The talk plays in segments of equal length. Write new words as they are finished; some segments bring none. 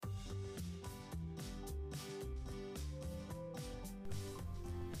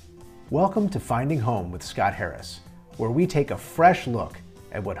Welcome to Finding Home with Scott Harris, where we take a fresh look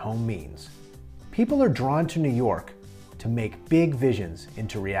at what home means. People are drawn to New York to make big visions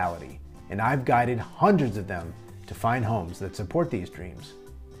into reality, and I've guided hundreds of them to find homes that support these dreams.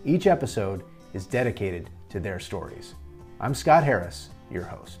 Each episode is dedicated to their stories. I'm Scott Harris, your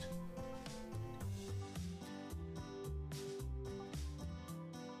host.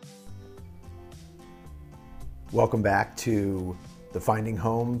 Welcome back to the Finding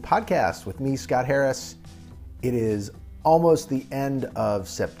Home podcast with me, Scott Harris. It is almost the end of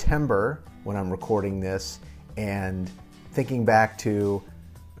September when I'm recording this, and thinking back to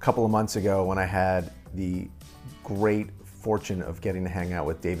a couple of months ago when I had the great fortune of getting to hang out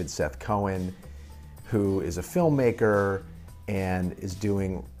with Seth Cohen, who is a filmmaker and is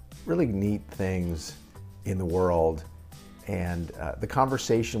doing really neat things in the world. And the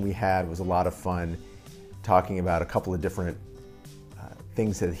conversation we had was a lot of fun, talking about a couple of different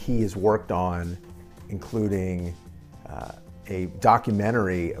things that he has worked on, including a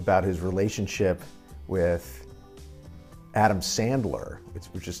documentary about his relationship with Adam Sandler,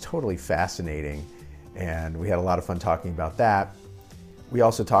 which is totally fascinating. And we had a lot of fun talking about that. We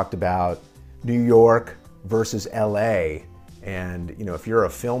also talked about New York versus LA. And, you know, if you're a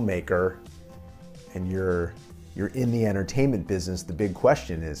filmmaker and you're in the entertainment business, the big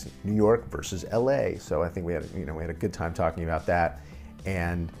question is New York versus LA. So I think we had a good time talking about that.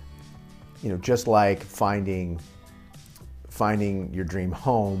 And, you know, just like finding your dream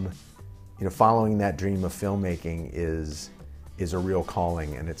home, you know, following that dream of filmmaking is a real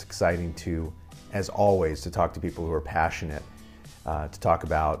calling, and it's exciting to, as always, to talk to people who are passionate, to talk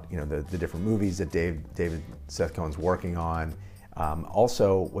about, you know, the different movies that Seth Cohen's working on.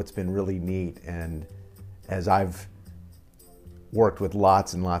 Also, what's been really neat, and as I've worked with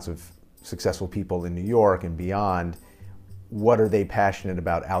lots and lots of successful people in New York and beyond, what are they passionate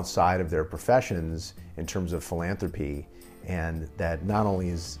about outside of their professions in terms of philanthropy? And that not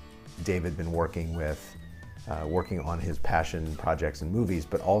only has David been working on his passion projects and movies,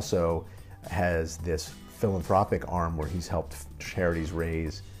 but also has this philanthropic arm where he's helped charities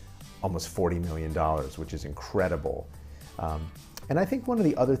raise almost $40 million, which is incredible. And I think one of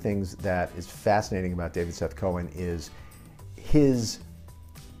the other things that is fascinating about Seth Cohen is his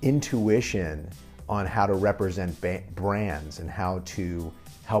intuition on how to represent brands and how to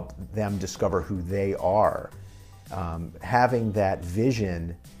help them discover who they are. Having that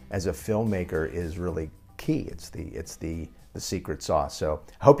vision as a filmmaker is really key. It's the secret sauce. So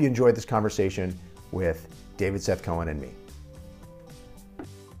I hope you enjoyed this conversation with Seth Cohen and me.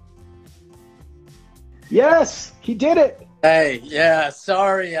 Yes, he did it. Hey, yeah,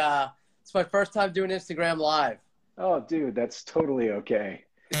 sorry. It's my first time doing Instagram Live. Oh, dude, that's totally okay.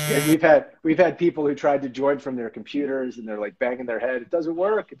 And we've had people who tried to join from their computers, and they're like banging their head. It doesn't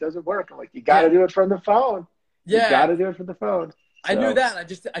work. I'm like, you got to do it from the phone. Yeah, you got to do it from the phone. So, I knew that.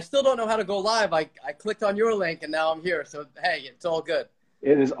 I still don't know how to go live. I clicked on your link, and now I'm here. So hey, it's all good.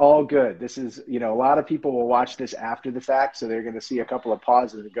 It is all good. This is, you know, a lot of people will watch this after the fact, so they're going to see a couple of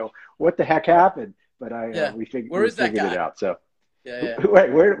pauses and go, "What the heck happened?" But we figured it out. So yeah.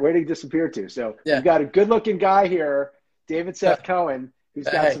 Wait, where did he disappear to? So We've got a good-looking guy here, Seth Cohen, who's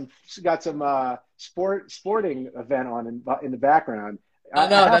got some sporting event on in the background. No,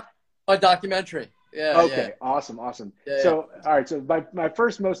 that's my documentary. Yeah. Okay. Yeah. Awesome. Yeah, so, all right. So my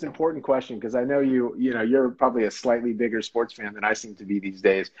first most important question, because I know you're probably a slightly bigger sports fan than I seem to be these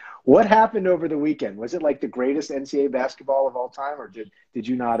days. What happened over the weekend? Was it like the greatest NCAA basketball of all time, or did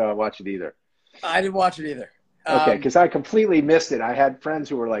you not watch it either? I didn't watch it either. Okay, because I completely missed it. I had friends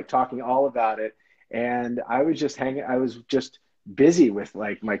who were like talking all about it, and I was just busy with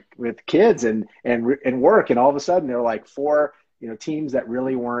with kids and work, and all of a sudden there were like four teams that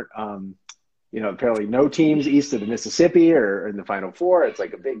really weren't apparently no teams east of the Mississippi or in the Final Four. It's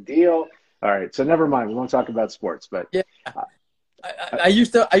like a big deal. All right, so never mind. We won't talk about sports, but yeah. I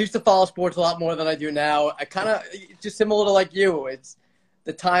used to follow sports a lot more than I do now. I kind of just similar to like you. It's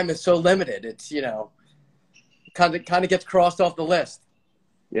the time is so limited. It's kind of gets crossed off the list.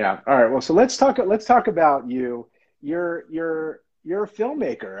 Yeah. All right. Well, so let's talk about you. You're a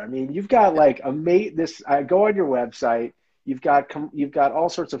filmmaker. I mean, you've got like I go on your website. You've got all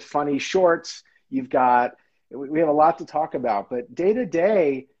sorts of funny shorts. We have a lot to talk about. But day to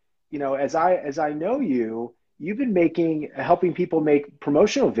day, as I know you've been helping people make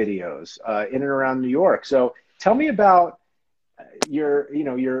promotional videos in and around New York. So tell me about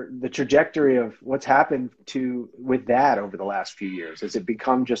the trajectory of what's happened with that over the last few years. Has it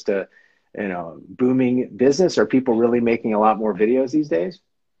become just a booming business? Are people really making a lot more videos these days?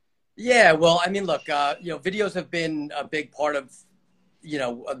 Yeah, well, I mean, look, videos have been a big part of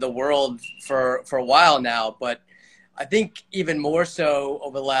the world for a while now, but I think even more so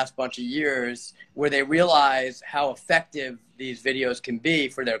over the last bunch of years, where they realize how effective these videos can be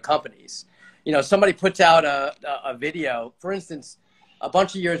for their companies. Somebody puts out a video, for instance, a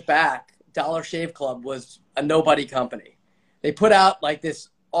bunch of years back, Dollar Shave Club was a nobody company. They put out like this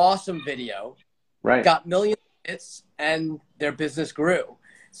awesome video, right, got millions of hits, and their business grew.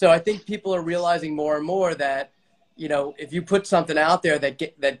 So I think people are realizing more and more that, if you put something out there that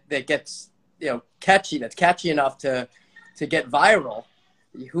gets, catchy, that's catchy enough to get viral,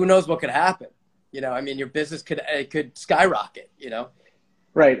 who knows what could happen? Your business could skyrocket,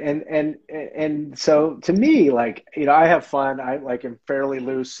 Right. And so to me, like, I have fun. I am fairly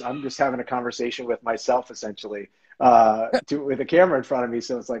loose. I'm just having a conversation with myself essentially, with a camera in front of me.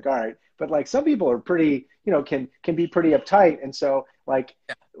 So it's like, all right. But like some people are pretty, can be pretty uptight. And so like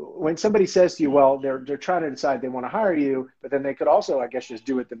when somebody says to you, well, they're trying to decide they want to hire you, but then they could also, I guess, just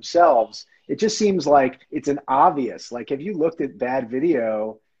do it themselves. It just seems like it's an obvious, like, have you looked at bad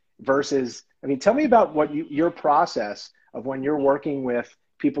video versus, tell me about your process of when you're working with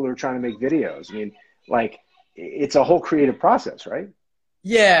people who are trying to make videos. Like it's a whole creative process, right?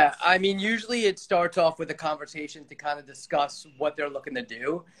 Yeah. Usually it starts off with a conversation to kind of discuss what they're looking to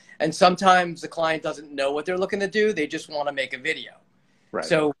do. And sometimes the client doesn't know what they're looking to do. They just want to make a video. Right.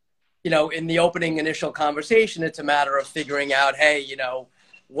 So, in the opening initial conversation, it's a matter of figuring out, hey,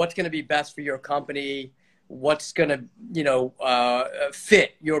 what's going to be best for your company? What's going to,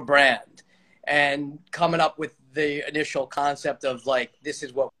 fit your brand? And coming up with the initial concept of like, this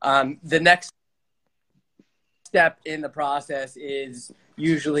is what the next step in the process is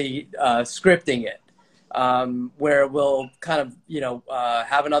usually scripting it, where we'll kind of,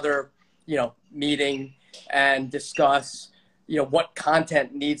 have another, meeting and discuss, what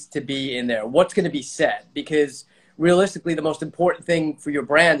content needs to be in there, what's going to be said, because realistically, the most important thing for your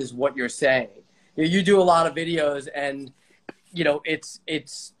brand is what you're saying. You do a lot of videos and,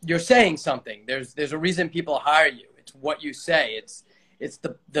 it's you're saying something. There's a reason people hire you. It's what you say. It's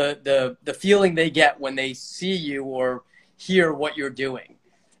the feeling they get when they see you or hear what you're doing.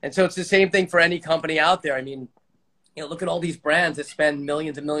 And so it's the same thing for any company out there. Look at all these brands that spend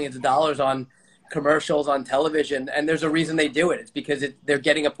millions and millions of dollars on commercials on television, and there's a reason they do it. It's because they're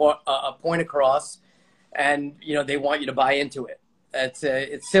getting a point across, and they want you to buy into it.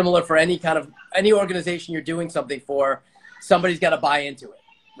 It's similar for any organization you're doing something for. Somebody's got to buy into it,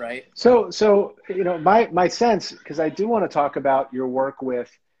 right? So my sense, because I do want to talk about your work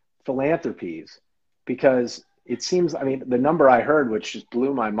with philanthropies, because it seems, the number I heard, which just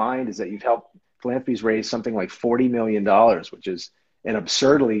blew my mind, is that you've helped philanthropies raise something like $40 million, which is an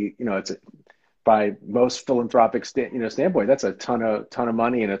absurdly, by most philanthropic standpoint, that's a ton of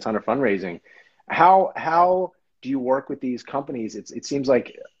money and a ton of fundraising. How do you work with these companies? It seems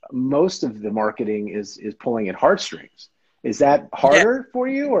like most of the marketing is pulling at heartstrings. Is that harder for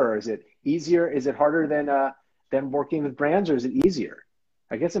you, or is it easier? Is it harder than working with brands, or is it easier?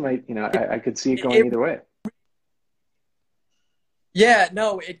 I guess it might, I could see it going either way. Yeah,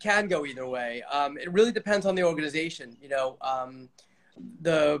 no, it can go either way. It really depends on the organization.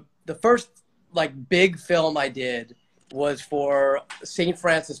 The first big film I did was for St.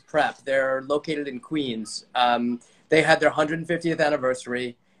 Francis Prep. They're located in Queens. They had their 150th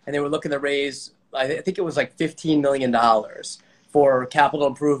anniversary, and they were looking to raise, I think it was like $15 million for capital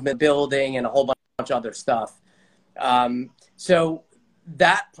improvement, building, and a whole bunch of other stuff. So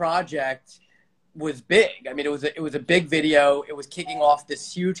that project was big. It was a big video. It was kicking off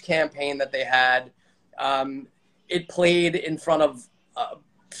this huge campaign that they had. It played in front of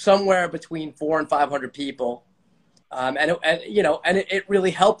somewhere between 400 and 500 people, and it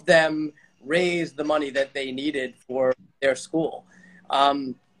really helped them raise the money that they needed for their school.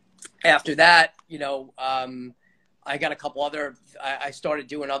 After that, I got a couple other. I started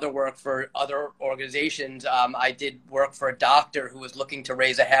doing other work for other organizations. I did work for a doctor who was looking to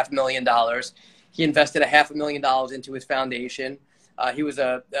raise $500,000. He invested $500,000 into his foundation. He was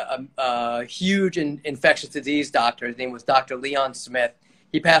a huge infectious disease doctor. His name was Dr. Leon Smith.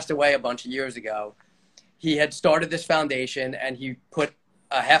 He passed away a bunch of years ago. He had started this foundation, and he put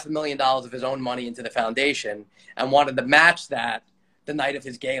 $500,000 of his own money into the foundation and wanted to match that the night of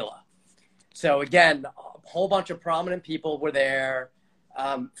his gala. So again, a whole bunch of prominent people were there.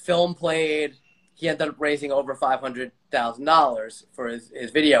 Film played. He ended up raising over $500,000 for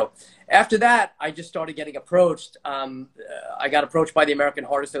his video. After that, I just started getting approached. I got approached by the American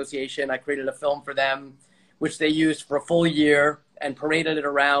Heart Association. I created a film for them, which they used for a full year and paraded it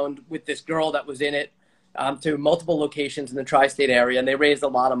around with this girl that was in it to multiple locations in the tri-state area. And they raised a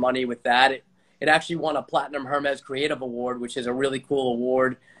lot of money with that. It actually won a Platinum Hermes Creative Award, which is a really cool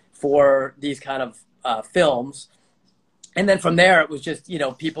award for these kind of films. And then from there, it was just, you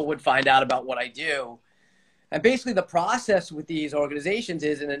know, people would find out about what I do. And basically the process with these organizations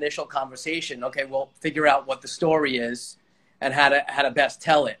is an initial conversation. Okay, well, figure out what the story is and how to best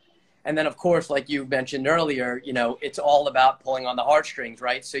tell it. And then, of course, like you mentioned earlier, you know, it's all about pulling on the heartstrings,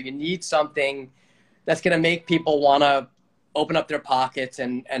 right? So you need something that's going to make people want to open up their pockets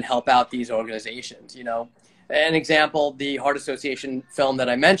and help out these organizations, you know. An example, the Heart Association film that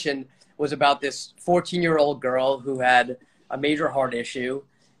I mentioned was about this 14-year-old girl who had a major heart issue,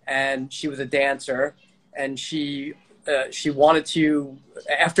 and she was a dancer, and she wanted to,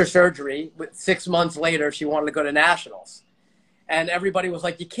 after surgery, 6 months later, she wanted to go to nationals. And everybody was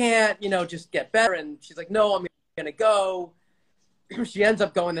like, you can't, you know, just get better. And she's like, no, I'm going to go. She ends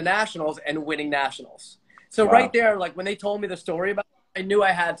up going to nationals and winning nationals. So wow. Right there, like when they told me the story about it, I knew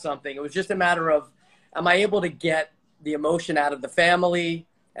I had something. It was just a matter of, am I able to get the emotion out of the family?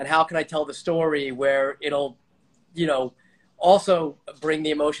 And how can I tell the story where it'll, you know, also bring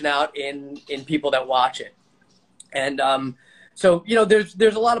the emotion out in people that watch it. And so, you know,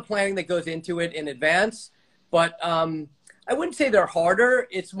 there's a lot of planning that goes into it in advance, but I wouldn't say they're harder.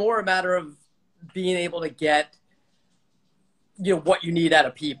 It's more a matter of being able to get, you know, what you need out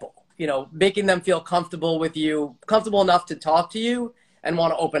of people, you know, making them feel comfortable with you, comfortable enough to talk to you and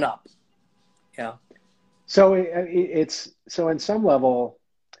want to open up. Yeah. So it's, so in some level,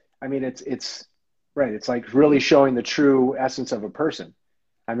 I mean, it's right. It's like really showing the true essence of a person.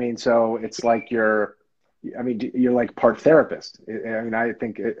 I mean, so it's like you're like part therapist. I mean, I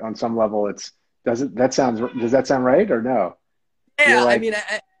think on some level does that sound right or no? Yeah. Like, I mean,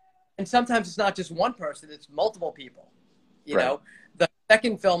 and sometimes it's not just one person, it's multiple people, you right. know. The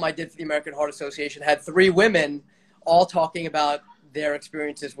second film I did for the American Heart Association had 3 women all talking about their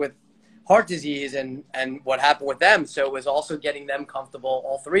experiences with heart disease and what happened with them. So it was also getting them comfortable,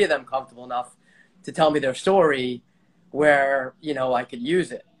 all 3 of them comfortable enough to tell me their story where, you know, I could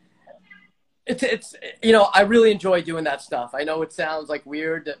use it. It's you know, I really enjoy doing that stuff. I know it sounds like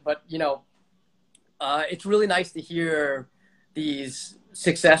weird, but, you know, it's really nice to hear these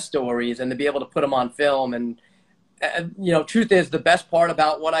success stories and to be able to put them on film. And you know, truth is, the best part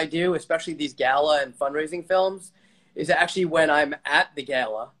about what I do, especially these gala and fundraising films, is actually when I'm at the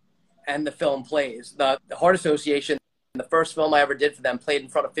gala and the film plays. The Heart Association, the first film I ever did for them, played in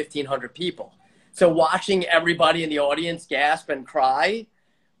front of 1,500 people. So watching everybody in the audience gasp and cry,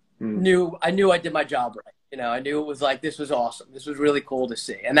 I knew I did my job right. You know, I knew it was like, this was awesome. This was really cool to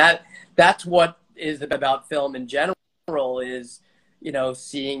see. And that's what is about film in general, is, you know,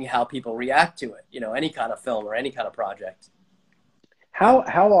 seeing how people react to it, you know, any kind of film or any kind of project. How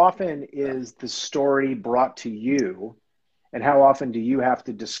often is the story brought to you, and how often do you have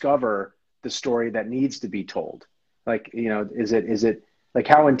to discover the story that needs to be told? Like, you know, is it like,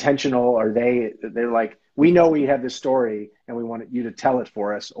 how intentional are they? They're like, we know we have this story and we want you to tell it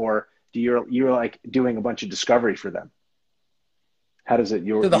for us, or you're like doing a bunch of discovery for them? How does it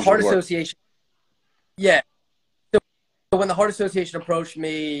So the Heart Association, yeah. So when the Heart Association approached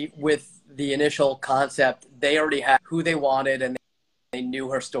me with the initial concept, they already had who they wanted and they knew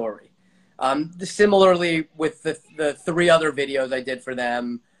her story. Similarly with the 3 other videos I did for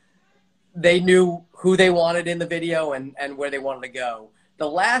them, they knew who they wanted in the video and where they wanted to go. The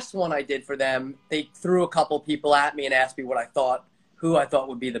last one I did for them, they threw a couple people at me and asked me who I thought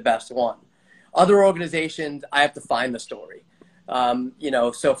would be the best one. Other organizations, I have to find the story. You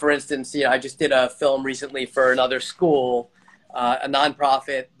know, so for instance, you know, I just did a film recently for another school, a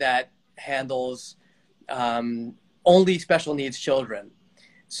nonprofit that handles only special needs children.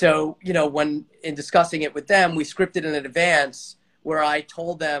 So, you know, when in discussing it with them, we scripted in advance where I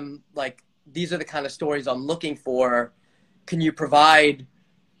told them, like, these are the kind of stories I'm looking for. Can you provide,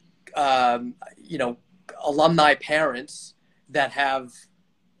 you know, alumni parents that have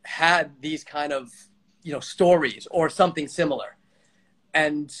had these kind of, you know, stories or something similar?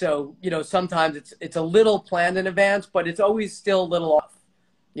 And so, you know, sometimes it's a little planned in advance, but it's always still a little off.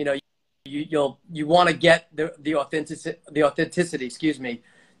 You know, you want to get the authenticity, excuse me,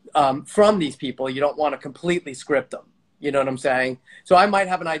 from these people. You don't want to completely script them. You know what I'm saying? So I might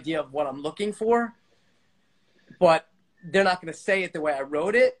have an idea of what I'm looking for, but they're not going to say it the way I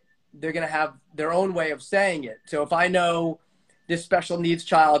wrote it. They're going to have their own way of saying it. So if I know this special needs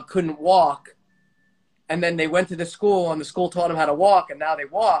child couldn't walk, and then they went to the school and the school taught them how to walk and now they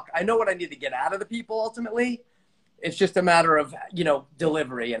walk, I know what I need to get out of the people ultimately. It's just a matter of, you know,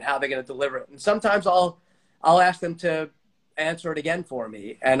 delivery and how they're going to deliver it. And sometimes I'll ask them to answer it again for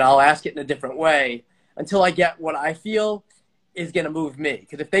me, and I'll ask it in a different way until I get what I feel is going to move me.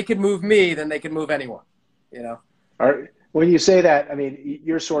 Because if they could move me, then they can move anyone, you know? When you say that, I mean,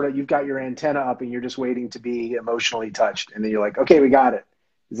 you've got your antenna up and you're just waiting to be emotionally touched. And then you're like, okay, we got it.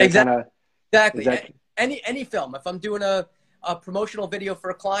 Is that Exactly. Any film, if I'm doing a promotional video for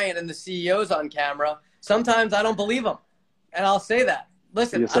a client and the CEO's on camera, sometimes I don't believe them. And I'll say that.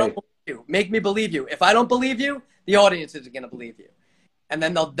 Listen, I don't believe you. Make me believe you. If I don't believe you, the audience isn't going to believe you. And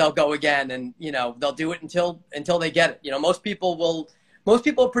then they'll go again, and they'll do it until they get it. Most people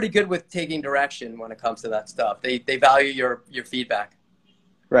are pretty good with taking direction when it comes to that stuff. They value your feedback.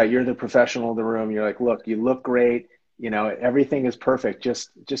 Right. You're the professional in the room. You're like, look, you look great. Everything is perfect. Just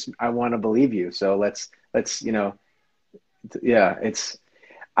I want to believe you. So let's yeah, you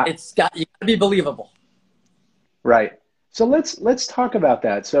got to be believable. Right. So let's talk about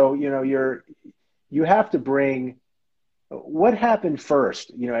that. So, you have to bring, what happened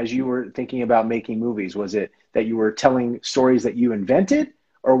first, as you were thinking about making movies? Was it that you were telling stories that you invented,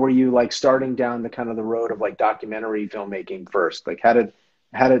 or were you like starting down the kind of the road of like documentary filmmaking first? Like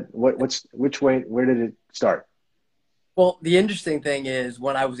which way, where did it start? Well, the interesting thing is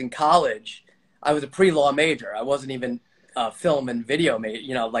when I was in college, I was a pre-law major. I wasn't even a film and video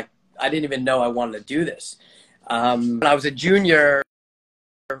major, like I didn't even know I wanted to do this. When I was a junior,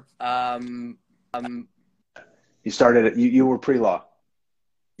 you started, you were pre-law.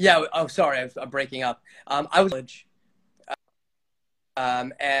 Yeah. Oh, sorry. I'm breaking up. I was,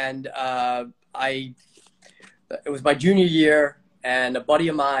 it was my junior year, and a buddy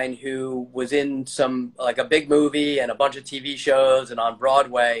of mine who was in a big movie and a bunch of TV shows and on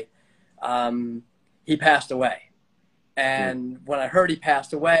Broadway, he passed away. And when I heard he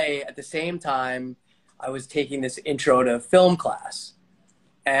passed away, at the same time, I was taking this intro to film class.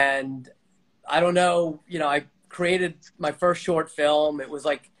 And I don't know, I created my first short film. It was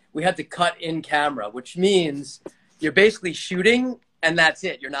like we had to cut in camera, which means you're basically shooting and that's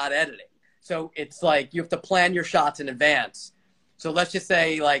it. You're not editing. So it's like you have to plan your shots in advance. So let's just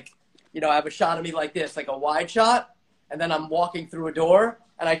say I have a shot of me like this, like a wide shot, and then I'm walking through a door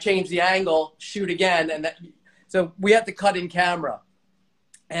and I change the angle, shoot again. So we had to cut in camera.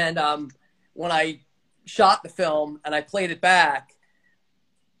 And when I shot the film and I played it back,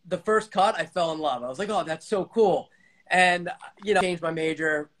 the first cut, I fell in love. I was like, oh, that's so cool. And, changed my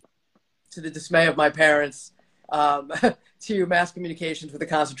major to the dismay of my parents to mass communications with a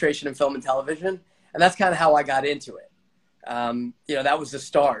concentration in film and television. And that's kind of how I got into it. That was the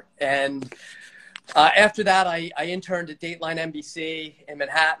start. And after that, I interned at Dateline NBC in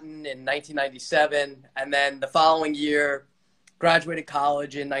Manhattan in 1997. And then the following year, graduated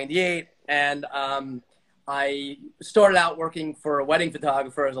college in 98. And I started out working for a wedding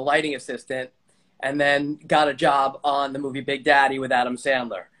photographer as a lighting assistant, and then got a job on the movie Big Daddy with Adam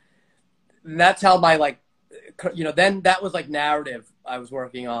Sandler. And that's how my then that was like narrative I was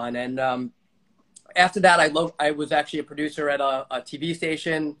working on. And after that, I was actually a producer at a TV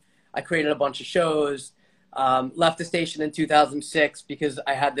station. I created a bunch of shows, left the station in 2006 because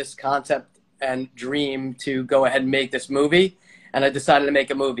I had this concept and dream to go ahead and make this movie. And I decided to make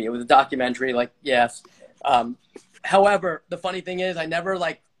a movie. It was a documentary, yes. However, the funny thing is I never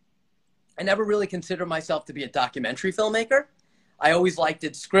really considered myself to be a documentary filmmaker. I always liked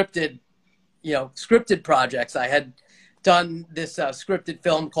it scripted projects. I had done this scripted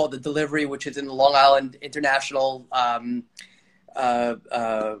film called The Delivery, which is in the Long Island International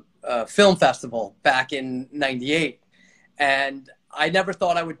Film Festival back in '98. And I never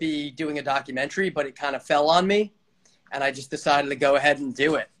thought I would be doing a documentary, but it kind of fell on me. And I just decided to go ahead and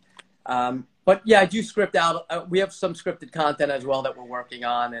do it. But yeah, I do script out. We have some scripted content as well that we're working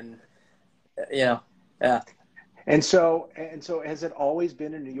on, and yeah. And so has it always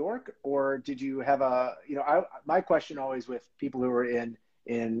been in New York, or did you have my question always with people who are in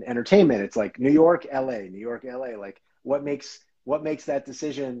entertainment, it's like New York, LA, New York, LA. Like what makes that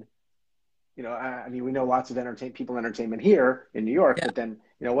decision? I mean, we know lots of entertainment here in New York, but then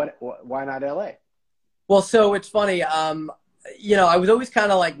why not LA? Well, so it's funny. I was always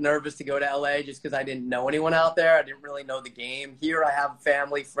kind of nervous to go to LA just because I didn't know anyone out there. I didn't really know the game. Here I have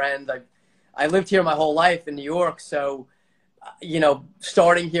family, friends. I lived here my whole life in New York. So,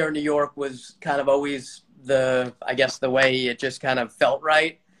 starting here in New York was kind of always the way it just kind of felt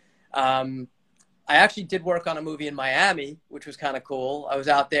right. I actually did work on a movie in Miami, which was kind of cool. I was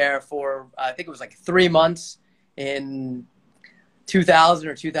out there for, I think it was 3 months in 2000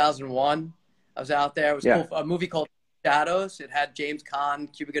 or 2001. I was out there. It was cool. A movie called Shadows. It had James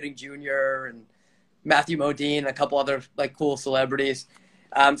Caan, Cuba Gooding Jr., and Matthew Modine, and a couple other cool celebrities.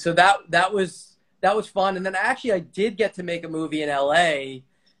 So that was fun. And then actually I did get to make a movie in LA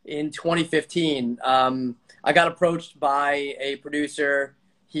in 2015. I got approached by a producer.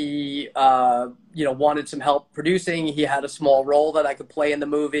 He, wanted some help producing. He had a small role that I could play in the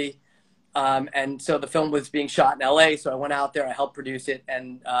movie. And so the film was being shot in LA. So I went out there, I helped produce it,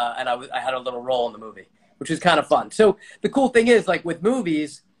 and I had a little role in the movie, which was kind of fun. So the cool thing is, like with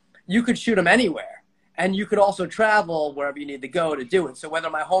movies, you could shoot them anywhere, and you could also travel wherever you need to go to do it. So whether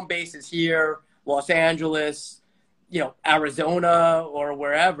my home base is here, Los Angeles, Arizona, or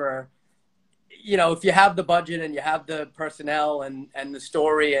wherever, if you have the budget and you have the personnel and the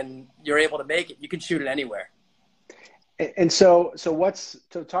story and you're able to make it, you can shoot it anywhere. And so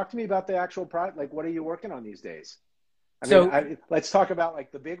talk to me about the actual product. Like, what are you working on these days? Let's talk about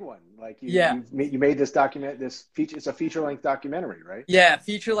like the big one. Like you made this feature. It's a feature-length documentary, right? Yeah,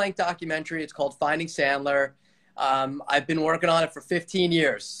 feature-length documentary. It's called Finding Sandler. I've been working on it for 15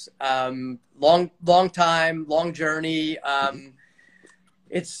 years. Long time, long journey.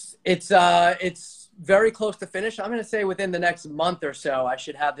 It's very close to finish. I'm going to say within the next month or so, I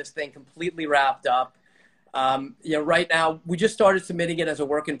should have this thing completely wrapped up. Right now we just started submitting it as a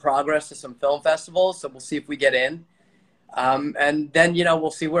work in progress to some film festivals. So we'll see if we get in. And then,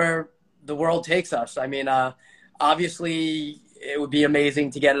 we'll see where the world takes us. I mean, obviously it would be amazing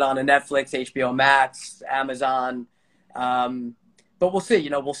to get it on a Netflix, HBO Max, Amazon. But we'll see,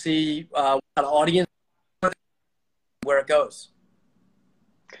 we'll see what kind of audience, where it goes.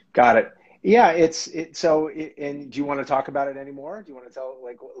 Got it. Yeah. And do you want to talk about it anymore? Do you want to tell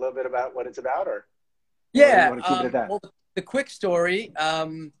like a little bit about what it's about, or? Yeah. Or do you want to keep it at that? Well, the quick story.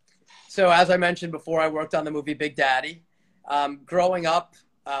 So as I mentioned before, I worked on the movie Big Daddy. Growing up,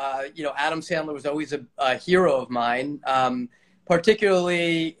 Adam Sandler was always a hero of mine.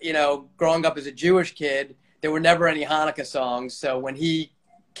 Particularly, growing up as a Jewish kid, there were never any Hanukkah songs. So when he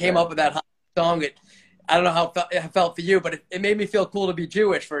came up with that Hanukkah song, I don't know how it felt for you, but it made me feel cool to be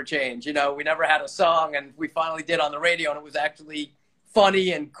Jewish for a change. We never had a song, and we finally did on the radio, and it was actually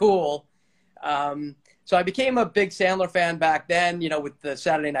funny and cool. So I became a big Sandler fan back then, with the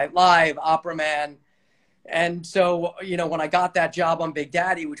Saturday Night Live, Opera Man. And so, when I got that job on Big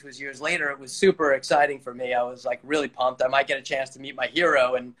Daddy, which was years later, it was super exciting for me. I was like really pumped. I might get a chance to meet my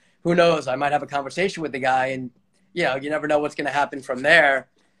hero, and who knows, I might have a conversation with the guy, and, you never know what's going to happen from there.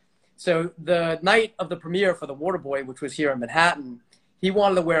 So the night of the premiere for The Waterboy, which was here in Manhattan, he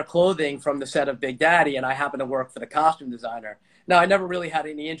wanted to wear clothing from the set of Big Daddy, and I happened to work for the costume designer. Now, I never really had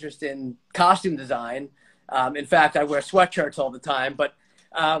any interest in costume design. In fact, I wear sweatshirts all the time. But,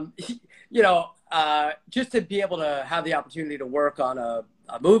 just to be able to have the opportunity to work on a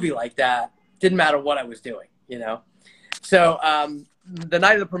movie like that, didn't matter what I was doing, So the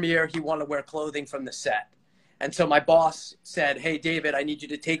night of the premiere, he wanted to wear clothing from the set. And so my boss said, "Hey, David, I need you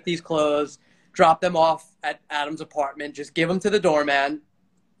to take these clothes, drop them off at Adam's apartment, just give them to the doorman,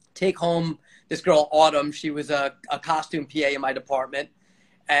 take home this girl, Autumn. She was a costume PA in my department.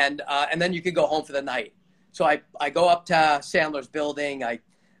 And then you could go home for the night." So I go up to Sandler's building.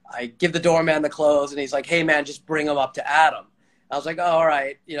 I give the doorman the clothes, and he's like, "Hey, man, just bring them up to Adam." I was like, "Oh, all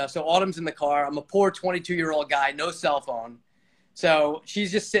right." So Autumn's in the car. I'm a poor 22-year-old guy, no cell phone. So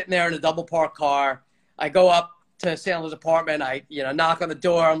she's just sitting there in a double parked car. I go up to Sandler's apartment. I, knock on the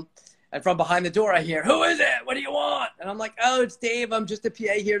door. And from behind the door, I hear, "Who is it? What do you want?" And I'm like, "Oh, it's Dave. I'm just a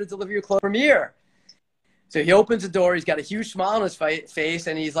PA here to deliver your clothes premiere." So he opens the door. He's got a huge smile on his face.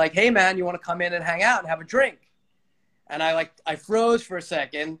 And he's like, "Hey, man, you want to come in and hang out and have a drink?" And I froze for a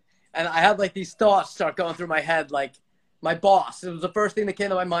second. And I had like these thoughts start going through my head. Like, my boss, it was the first thing that came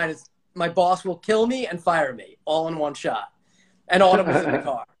to my mind is my boss will kill me and fire me all in one shot. And Autumn was in the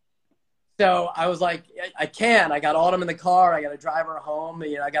car. So I was like, I got Autumn in the car. I got to drive her home.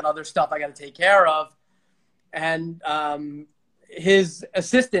 I got other stuff I got to take care of. And his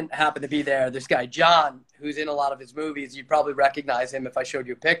assistant happened to be there. This guy, John, who's in a lot of his movies. You'd probably recognize him if I showed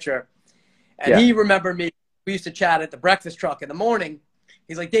you a picture. And he remembered me. We used to chat at the breakfast truck in the morning.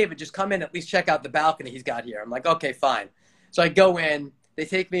 He's like, "David, just come in, at least check out the balcony he's got here." I'm like, "Okay, fine." So I go in. They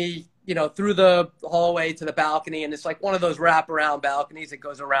take me, through the hallway to the balcony, and it's like one of those wraparound balconies that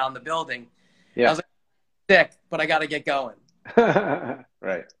goes around the building. Yeah. I was like, "Sick, but I got to get going."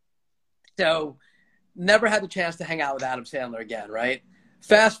 Right. So never had the chance to hang out with Adam Sandler again, right?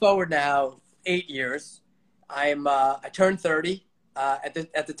 Fast forward now 8 years. I turned 30. At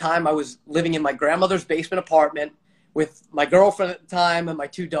the time, I was living in my grandmother's basement apartment with my girlfriend at the time and my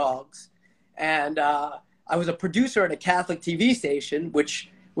 2 dogs. And I was a producer at a Catholic TV station, which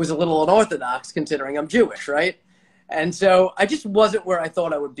was a little unorthodox considering I'm Jewish, right? And so I just wasn't where I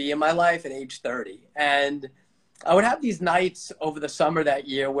thought I would be in my life at age 30. And I would have these nights over the summer that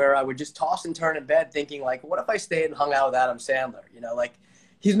year where I would just toss and turn in bed thinking, like, what if I stayed and hung out with Adam Sandler? Like,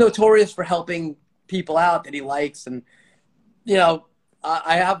 he's notorious for helping people out that he likes. And, you know,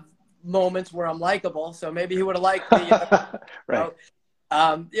 I have moments where I'm likable, so maybe he would have liked me. Right.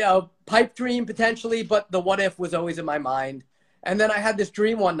 You know, pipe dream potentially, but the what if was always in my mind. And then I had this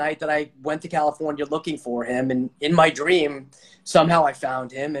dream one night that I went to California looking for him. And in my dream, somehow I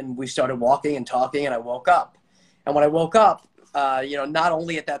found him and we started walking and talking and I woke up. And when I woke up, you know, not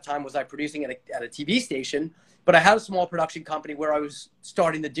only at that time was I producing at a TV station, but I had a small production company where I was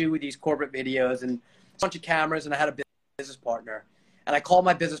starting to do these corporate videos and a bunch of cameras, and I had a business partner. And I called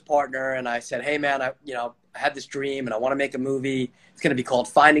my business partner and I said, hey man, I had this dream and I want to make a movie. It's going to be called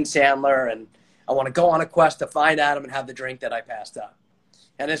Finding Sandler, and I want to go on a quest to find Adam and have the drink that I passed up.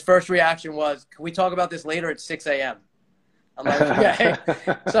 And his first reaction was, can we talk about this later at 6 a.m.? I'm like, yeah.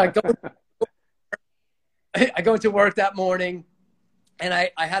 So I go to work that morning, and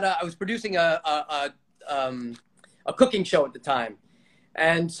I was producing a cooking show at the time.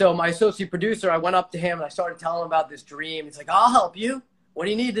 And so my associate producer, I went up to him and I started telling him about this dream. He's like, I'll help you. What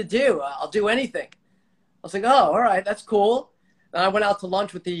do you need to do? I'll do anything. I was like, oh, all right, that's cool. And I went out to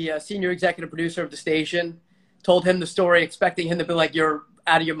lunch with the senior executive producer of the station, told him the story, expecting him to be like, you're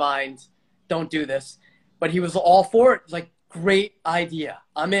out of your mind. Don't do this. But he was all for it. Like, great idea.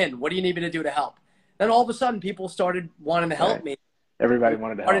 I'm in. What do you need me to do to help? Then all of a sudden, people started wanting to help me. Everybody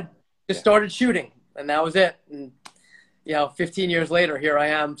wanted to help. Just started shooting, and that was it. And, you know, 15 years later, here I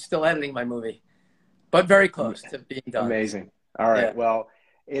am still editing my movie, but very close to being done. Amazing. All right. Yeah. Well,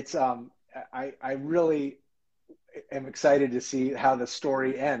 it's, I really am excited to see how the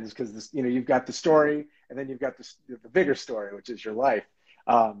story ends, because this, you know, you've got the story and then you've got the bigger story, which is your life.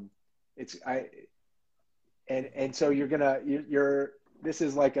 And so this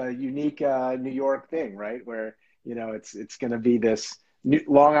is like a unique New York thing, right? Where, you know, it's going to be this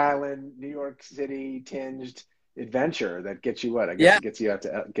Long Island, New York City tinged adventure that gets you it gets you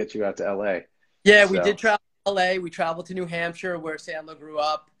out to LA. Yeah, so we did travel to LA. We traveled to New Hampshire, where Sandler grew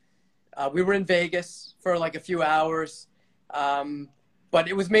up. We were in Vegas for like a few hours, but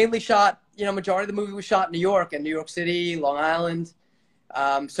it was mainly shot. You know, majority of the movie was shot in New York and New York City, Long Island.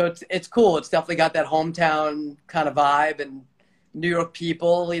 So it's cool. It's definitely got that hometown kind of vibe and New York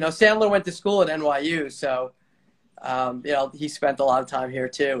people. You know, Sandler went to school at NYU, so you know, he spent a lot of time here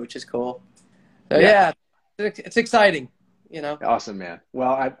too, which is cool. So yeah, it's exciting. You know. Awesome, man.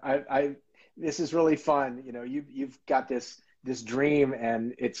 Well, this is really fun. You know, you've got this dream,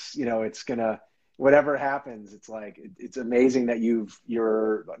 and it's, you know, it's gonna, whatever happens, it's like, it's amazing that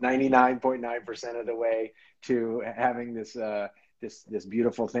you're 99.9% of the way to having this this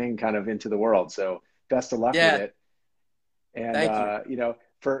beautiful thing kind of into the world. So best of luck with it. And Thank you.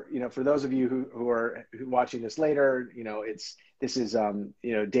 you know, for those of you who are watching this later, you know, this is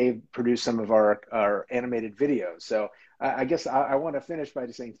you know, Dave produced some of our animated videos. So I guess I want to finish by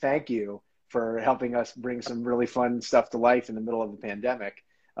just saying thank you for helping us bring some really fun stuff to life in the middle of the pandemic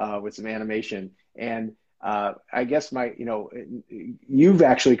with some animation. And I guess you know, you've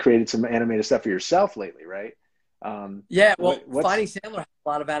actually created some animated stuff for yourself lately, right? Yeah, well, Finding Sandler has a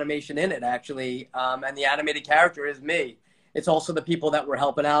lot of animation in it, actually. And the animated character is me. It's also the people that were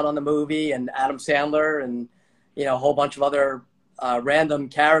helping out on the movie, and Adam Sandler, and, you know, a whole bunch of other random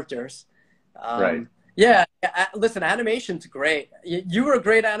characters. Right. Yeah, listen, animation's great. You were a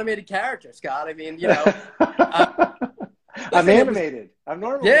great animated character, Scott. I mean, you know. I'm animated. I'm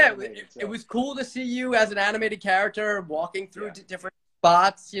normally animated. It was cool to see you as an animated character walking through different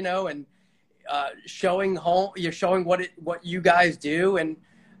spots, you know, and showing what you guys do. And,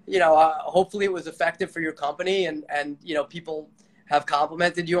 you know, hopefully it was effective for your company, and you know, people have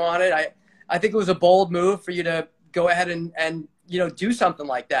complimented you on it. I think it was a bold move for you to go ahead and you know, do something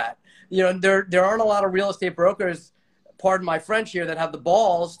like that. You know, there aren't a lot of real estate brokers, pardon my French here, that have the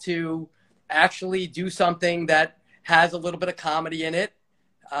balls to actually do something that has a little bit of comedy in it,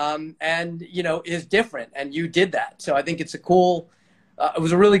 and, you know, is different. And you did that. So I think it's it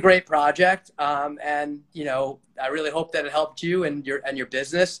was a really great project. And, you know, I really hope that it helped you and your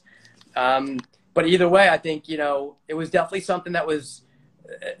business. But either way, I think, you know, it was definitely something that was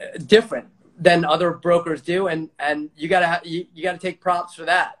different than other brokers do. And you gotta take props for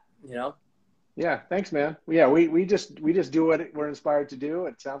that, you know? Yeah. Thanks, man. Yeah. We just do what we're inspired to do.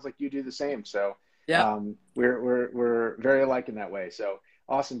 It sounds like you do the same. So yeah, we're very alike in that way. So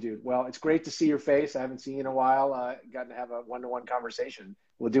awesome, dude. Well, it's great to see your face. I haven't seen you in a while. Gotten to have a one-to-one conversation.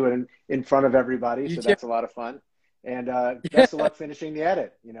 We'll do it in front of everybody. So that's a lot of fun. And best of luck finishing the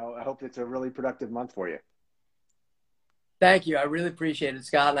edit. You know, I hope it's a really productive month for you. Thank you. I really appreciate it,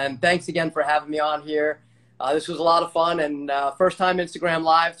 Scott. And thanks again for having me on here. This was a lot of fun, and first time Instagram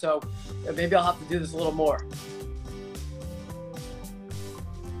Live, so maybe I'll have to do this a little more.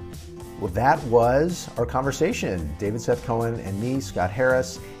 Well, that was our conversation. David Seth Cohen and me, Scott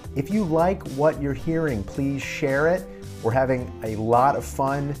Harris. If you like what you're hearing, please share it. We're having a lot of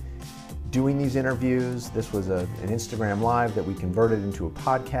fun doing these interviews. This was an Instagram Live that we converted into a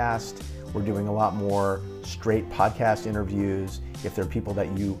podcast. We're doing a lot more straight podcast interviews. If there are people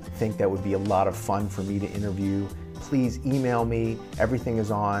that you think that would be a lot of fun for me to interview, please email me. Everything is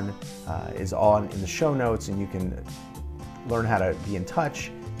on in the show notes, and you can learn how to be in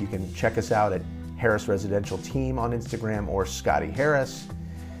touch. You can check us out at Harris Residential Team on Instagram or Scotty Harris,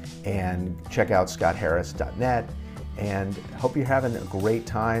 and check out scottharris.net. And hope you're having a great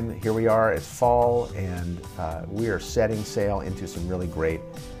time. Here we are, it's fall, and we are setting sail into some really great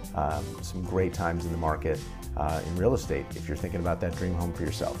times in the market in real estate if you're thinking about that dream home for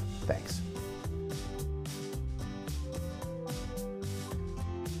yourself. Thanks.